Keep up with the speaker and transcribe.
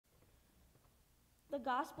The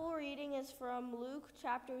gospel reading is from Luke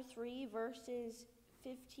chapter 3, verses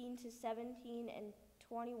 15 to 17 and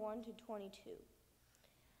 21 to 22.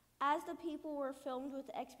 As the people were filled with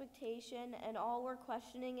expectation and all were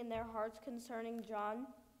questioning in their hearts concerning John,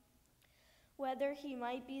 whether he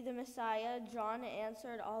might be the Messiah, John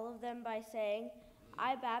answered all of them by saying,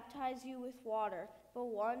 I baptize you with water, but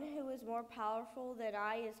one who is more powerful than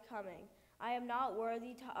I is coming. I am not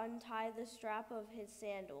worthy to untie the strap of his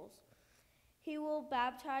sandals. He will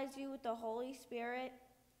baptize you with the Holy Spirit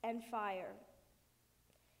and fire.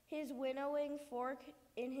 His winnowing fork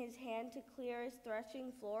in his hand to clear his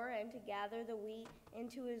threshing floor and to gather the wheat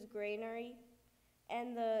into his granary,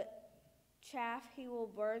 and the chaff he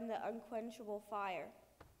will burn the unquenchable fire.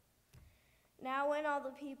 Now when all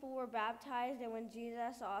the people were baptized, and when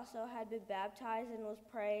Jesus also had been baptized and was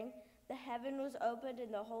praying, the heaven was opened,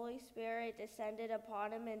 and the Holy Spirit descended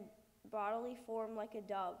upon him in bodily form like a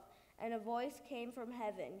dove. And a voice came from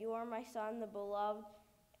heaven, You are my Son, the beloved.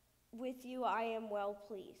 With you I am well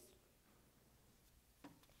pleased.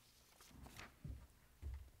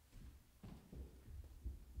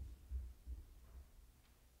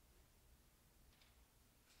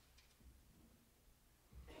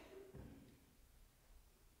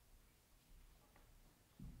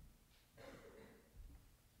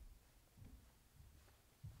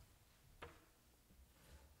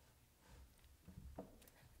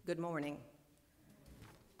 Good morning.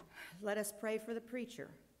 Let us pray for the preacher.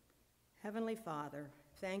 Heavenly Father,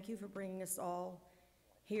 thank you for bringing us all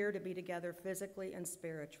here to be together physically and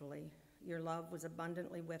spiritually. Your love was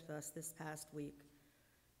abundantly with us this past week.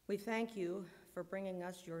 We thank you for bringing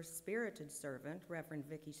us your spirited servant, Reverend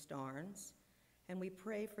Vicki Starnes, and we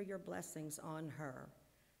pray for your blessings on her.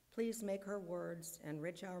 Please make her words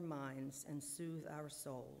enrich our minds and soothe our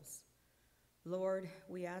souls. Lord,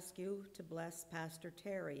 we ask you to bless Pastor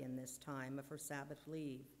Terry in this time of her Sabbath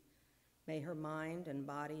leave. May her mind and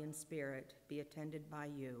body and spirit be attended by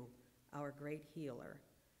you, our great healer.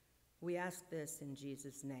 We ask this in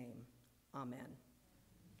Jesus' name. Amen.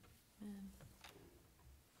 Amen.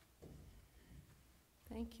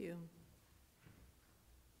 Thank you.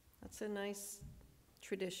 That's a nice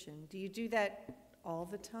tradition. Do you do that all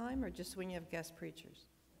the time or just when you have guest preachers?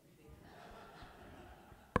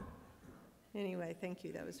 Anyway, thank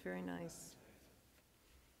you. That was very nice.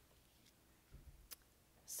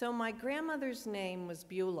 So my grandmother's name was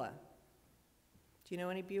Beulah. Do you know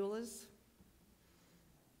any Beulahs?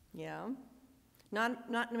 Yeah.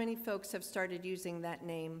 Not many folks have started using that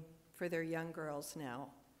name for their young girls now.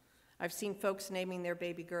 I've seen folks naming their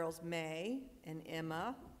baby girls May and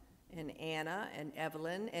Emma and Anna and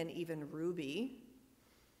Evelyn and even Ruby,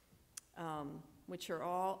 which are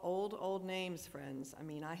all old names, friends. I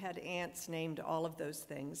mean, I had aunts named all of those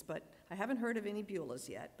things, but I haven't heard of any Beulahs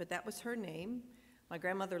yet, but that was her name. My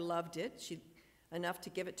grandmother loved it, enough to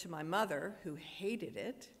give it to my mother, who hated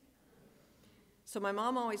it. So my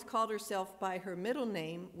mom always called herself by her middle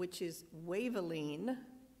name, which is Waveline.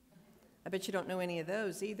 I bet you don't know any of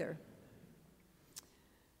those either.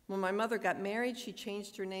 When my mother got married, she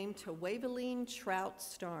changed her name to Waveline Trout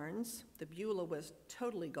Starnes. The Beulah was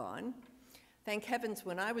totally gone. Thank heavens,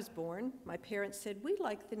 when I was born, my parents said, we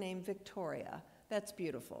like the name Victoria. That's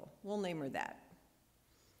beautiful. We'll name her that.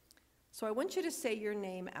 So I want you to say your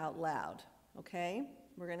name out loud, okay?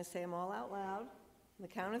 We're going to say them all out loud. On the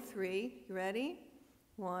count of 3. You ready?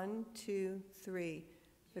 1, 2, 3.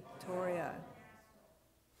 Victoria.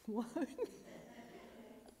 1.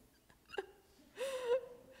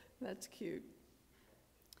 That's cute.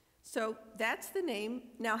 So that's the name.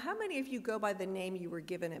 Now, how many of you go by the name you were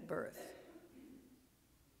given at birth?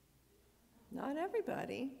 Not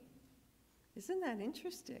everybody. Isn't that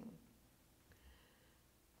interesting?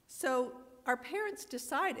 So our parents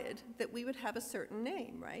decided that we would have a certain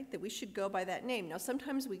name, right? That we should go by that name. Now,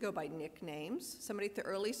 sometimes we go by nicknames. Somebody at the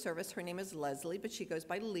early service, her name is Leslie, but she goes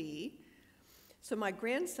by Lee. So my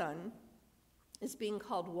grandson is being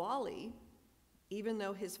called Wally, even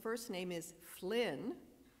though his first name is Flynn.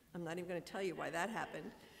 I'm not even going to tell you why that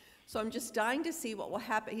happened. So I'm just dying to see what will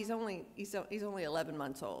happen. He's only 11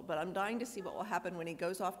 months old, but I'm dying to see what will happen when he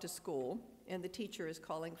goes off to school and the teacher is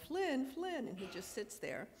calling Flynn, Flynn, and he just sits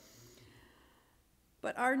there.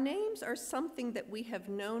 But our names are something that we have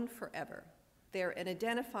known forever. They're an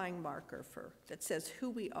identifying marker that says who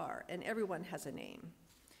we are, and everyone has a name.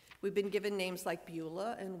 We've been given names like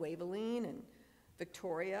Beulah and Waveline and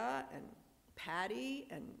Victoria and Patty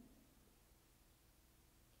and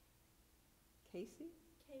Casey?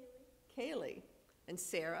 Kaylee, and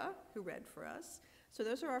Sarah, who read for us. So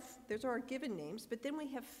those are our given names, but then we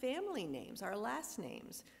have family names, our last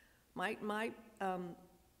names. My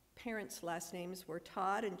parents' last names were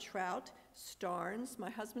Todd and Trout Starnes.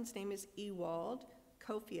 My husband's name is Ewald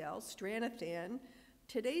Kofiel Stranathan.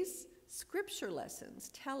 Today's scripture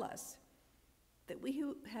lessons tell us that we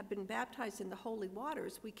who have been baptized in the holy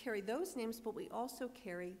waters, we carry those names, but we also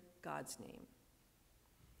carry God's name.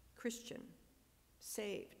 Christian,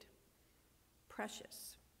 saved,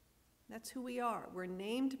 precious. That's who we are. We're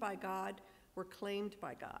named by God. We're claimed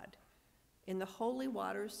by God. In the holy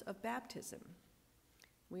waters of baptism,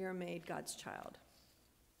 we are made God's child.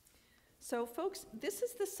 So, folks, this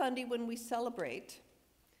is the Sunday when we celebrate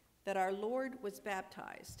that our Lord was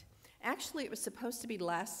baptized. Actually, it was supposed to be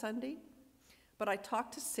last Sunday, but I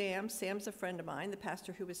talked to Sam. Sam's a friend of mine, the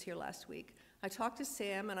pastor who was here last week. I talked to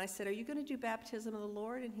Sam, and I said, "Are you going to do baptism of the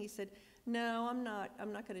Lord?" And he said, "No, I'm not.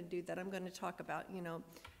 I'm not going to do that. I'm going to talk about,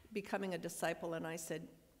 becoming a disciple." And I said,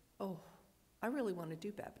 "Oh, I really want to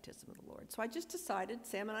do baptism of the Lord." So I just decided,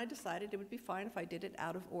 Sam and I decided it would be fine if I did it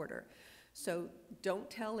out of order. So don't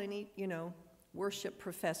tell any, worship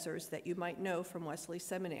professors that you might know from Wesley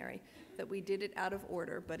Seminary that we did it out of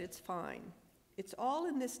order, but it's fine. It's all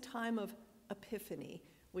in this time of Epiphany,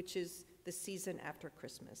 which is the season after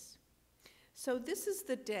Christmas. So this is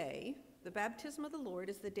the day, the baptism of the Lord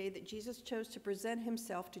is the day that Jesus chose to present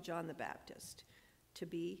himself to John the Baptist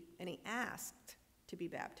and he asked to be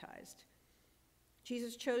baptized.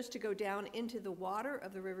 Jesus chose to go down into the water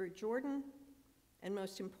of the river Jordan, and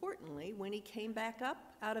most importantly, when he came back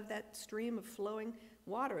up out of that stream of flowing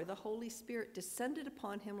water, the Holy Spirit descended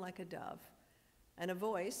upon him like a dove, and a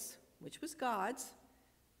voice, which was God's,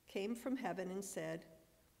 came from heaven and said,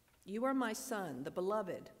 "You are my son, the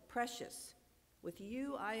beloved, precious. With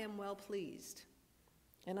you I am well pleased."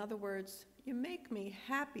 In other words, you make me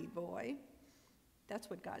happy, boy. That's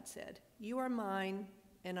what God said. You are mine,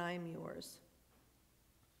 and I am yours.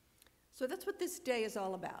 So that's what this day is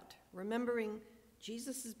all about, remembering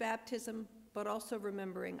Jesus' baptism, but also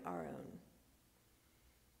remembering our own.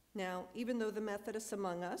 Now, even though the Methodists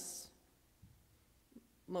among us,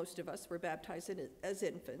 most of us were baptized as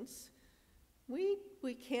infants, we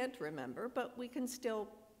can't remember, but we can still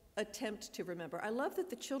attempt to remember. I love that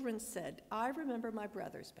the children said, "I remember my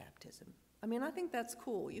brother's baptism." I think that's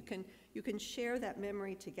cool. You can share that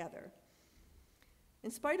memory together. In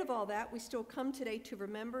spite of all that, we still come today to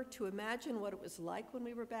remember, to imagine what it was like when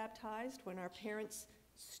we were baptized, when our parents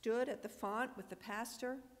stood at the font with the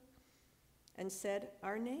pastor and said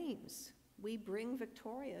our names. We bring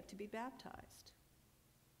Victoria to be baptized.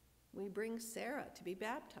 We bring Sarah to be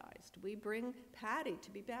baptized. We bring Patty to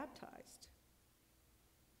be baptized.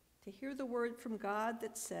 To hear the word from God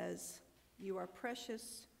that says, "You are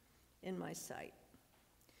precious in my sight."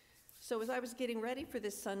 So as I was getting ready for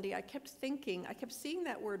this Sunday, I kept seeing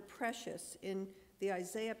that word precious in the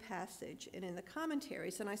Isaiah passage and in the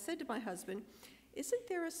commentaries, and I said to my husband, "Isn't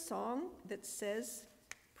there a song that says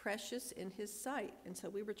precious in his sight?" And so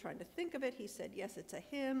we were trying to think of it. He said, "Yes, it's a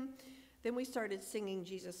hymn." Then we started singing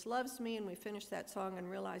 "Jesus Loves Me," and we finished that song and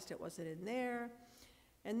realized it wasn't in there.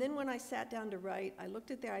 And then when I sat down to write, I looked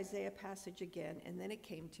at the Isaiah passage again, and then it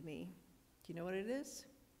came to me. Do you know what it is?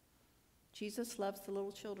 Jesus loves the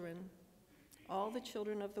little children, all the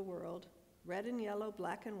children of the world, red and yellow,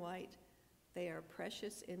 black and white. They are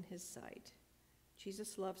precious in his sight.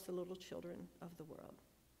 Jesus loves the little children of the world.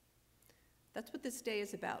 That's what this day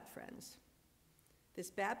is about, friends. This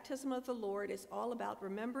baptism of the Lord is all about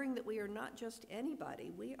remembering that we are not just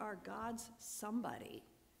anybody. We are God's somebody.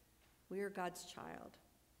 We are God's child.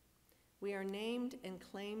 We are named and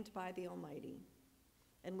claimed by the Almighty,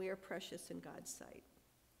 and we are precious in God's sight.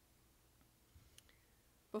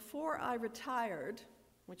 Before I retired,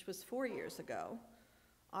 which was 4 years ago,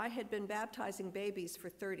 I had been baptizing babies for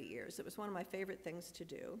 30 years. It was one of my favorite things to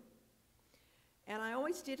do. And I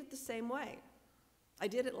always did it the same way. I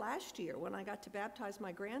did it last year when I got to baptize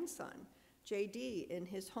my grandson, JD, in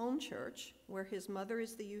his home church, where his mother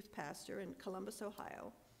is the youth pastor in Columbus,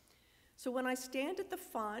 Ohio. So when I stand at the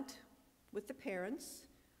font with the parents,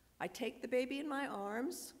 I take the baby in my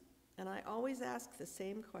arms, and I always ask the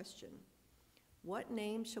same question: what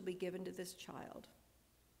name shall be given to this child?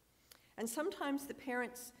 And sometimes the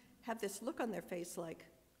parents have this look on their face like,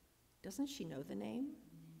 doesn't she know the name?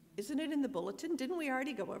 Isn't it in the bulletin? Didn't we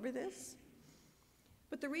already go over this?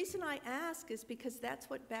 But the reason I ask is because that's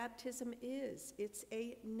what baptism is. It's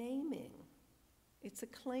a naming. It's a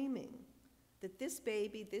claiming that this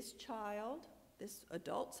baby, this child, this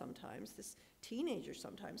adult sometimes, this teenager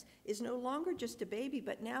sometimes, is no longer just a baby,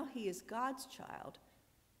 but now he is God's child.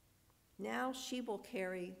 Now she will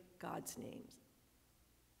carry God's name.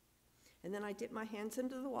 And then I dip my hands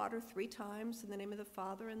into the water 3 times in the name of the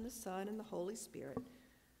Father and the Son and the Holy Spirit.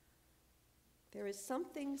 There is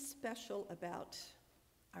something special about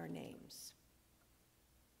our names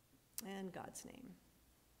and God's name.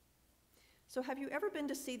 So have you ever been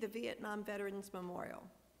to see the Vietnam Veterans Memorial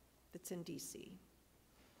that's in D.C.?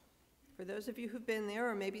 For those of you who've been there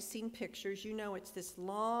or maybe seen pictures, you know it's this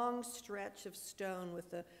long stretch of stone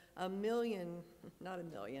with a million, not a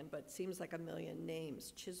million, but seems like a million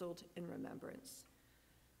names chiseled in remembrance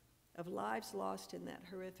of lives lost in that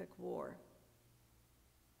horrific war.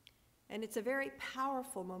 And it's a very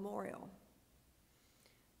powerful memorial.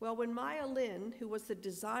 Well, when Maya Lin, who was the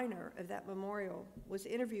designer of that memorial, was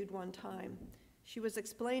interviewed one time, she was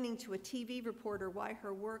explaining to a TV reporter why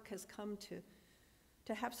her work has come to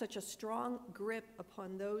have such a strong grip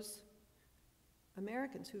upon those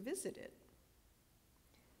Americans who visit it.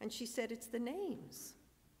 And she said, it's the names.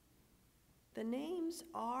 The names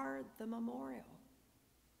are the memorial.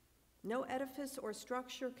 No edifice or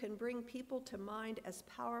structure can bring people to mind as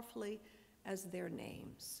powerfully as their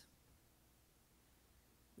names.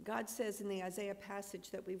 God says in the Isaiah passage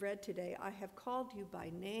that we read today, I have called you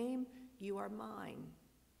by name, you are mine.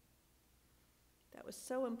 That was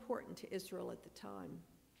so important to Israel at the time,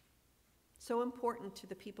 so important to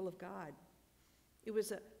the people of God. It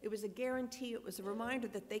was a guarantee, it was a reminder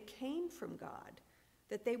that they came from God,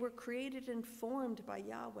 that they were created and formed by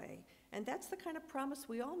Yahweh. And that's the kind of promise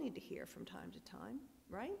we all need to hear from time to time,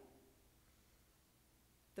 right?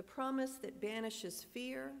 The promise that banishes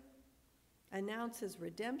fear, announces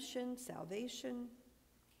redemption, salvation.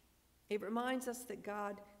 It reminds us that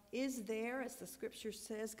God is there, as the scripture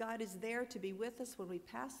says. God is there to be with us when we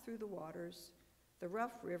pass through the waters, the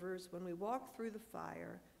rough rivers, when we walk through the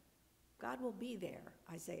fire. God will be there,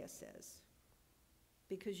 Isaiah says,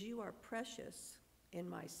 because you are precious in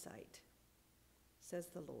my sight, says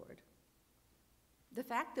the Lord. The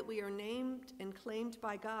fact that we are named and claimed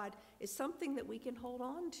by God is something that we can hold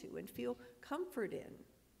on to and feel comfort in,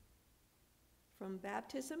 from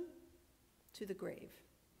baptism to the grave,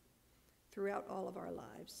 throughout all of our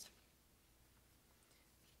lives.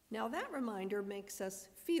 Now that reminder makes us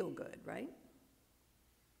feel good, right?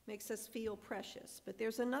 Makes us feel precious. But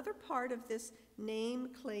there's another part of this name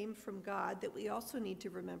claim from God that we also need to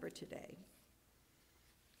remember today.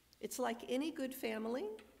 It's like any good family,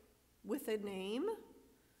 with a name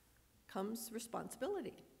comes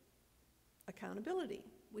responsibility, accountability.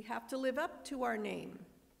 We have to live up to our name.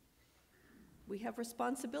 We have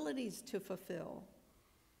responsibilities to fulfill.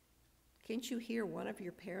 Can't you hear one of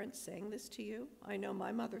your parents saying this to you? I know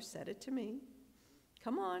my mother said it to me.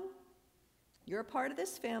 Come on, you're a part of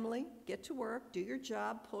this family. Get to work, do your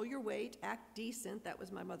job, pull your weight, act decent. That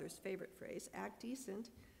was my mother's favorite phrase, act decent.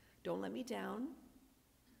 Don't let me down.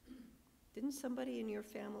 Didn't somebody in your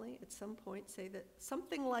family at some point say that,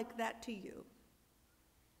 something like that to you?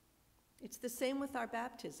 It's the same with our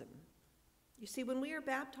baptism. You see, when we are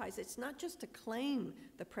baptized, it's not just to claim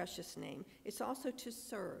the precious name, it's also to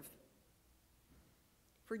serve.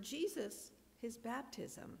 For Jesus, his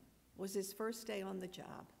baptism was his first day on the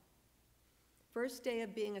job, first day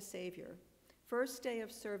of being a Savior, first day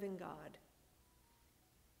of serving God.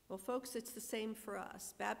 Well, folks, it's the same for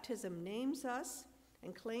us. Baptism names us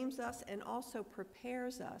and claims us and also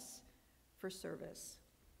prepares us for service.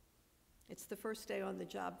 It's the first day on the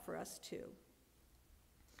job for us too.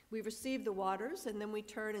 We receive the waters, and then we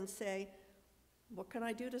turn and say, what can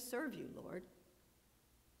I do to serve you, Lord?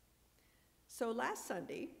 So last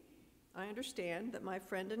Sunday, I understand that my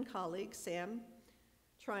friend and colleague, Sam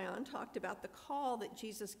Tryon, talked about the call that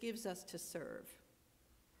Jesus gives us to serve,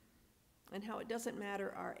 and how it doesn't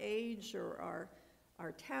matter our age or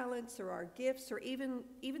our talents or our gifts or even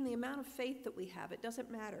the amount of faith that we have. It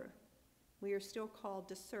doesn't matter. We are still called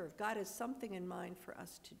to serve. God has something in mind for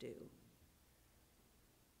us to do.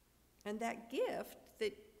 And that gift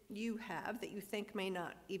that you have that you think may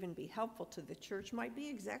not even be helpful to the church might be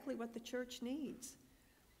exactly what the church needs.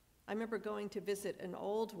 I remember going to visit an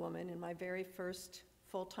old woman in my very first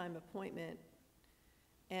full-time appointment,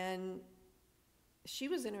 and she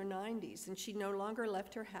was in her 90s, and she no longer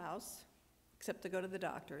left her house except to go to the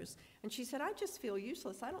doctors. And she said, I just feel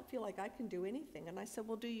useless. I don't feel like I can do anything. And I said,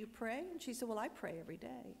 well, do you pray? And she said, well, I pray every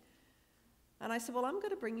day. And I said, well, I'm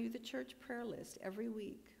going to bring you the church prayer list every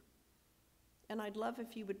week. And I'd love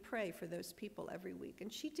if you would pray for those people every week.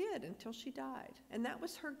 And she did until she died. And that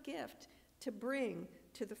was her gift to bring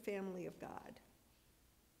to the family of God.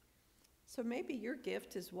 So maybe your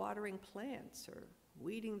gift is watering plants or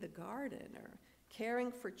weeding the garden or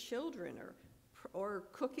caring for children or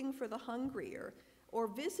cooking for the hungry or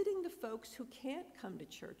visiting the folks who can't come to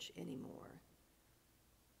church anymore.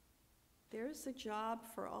 There's a job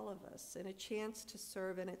for all of us and a chance to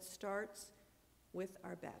serve, and it starts with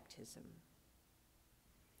our baptism.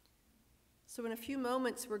 So in a few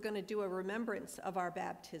moments, we're going to do a remembrance of our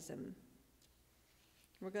baptism.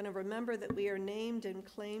 We're going to remember that we are named and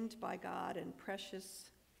claimed by God and precious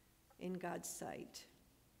in God's sight.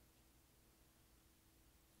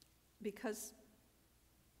 Because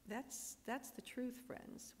that's the truth,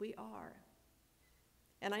 friends. We are.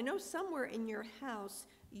 And I know somewhere in your house,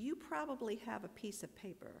 you probably have a piece of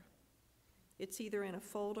paper. It's either in a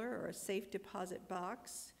folder or a safe deposit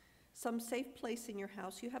box, some safe place in your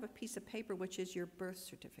house. You have a piece of paper, which is your birth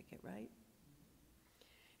certificate, right?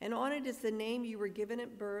 And on it is the name you were given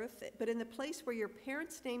at birth, but in the place where your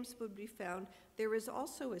parents' names would be found, there is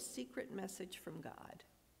also a secret message from God.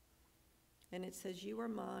 And it says, "You are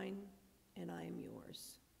mine, and I am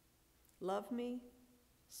yours. Love me,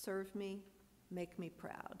 serve me, make me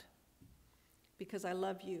proud, because I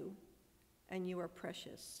love you, and you are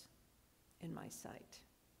precious in my sight."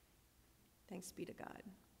 Thanks be to God.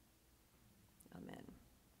 Amen.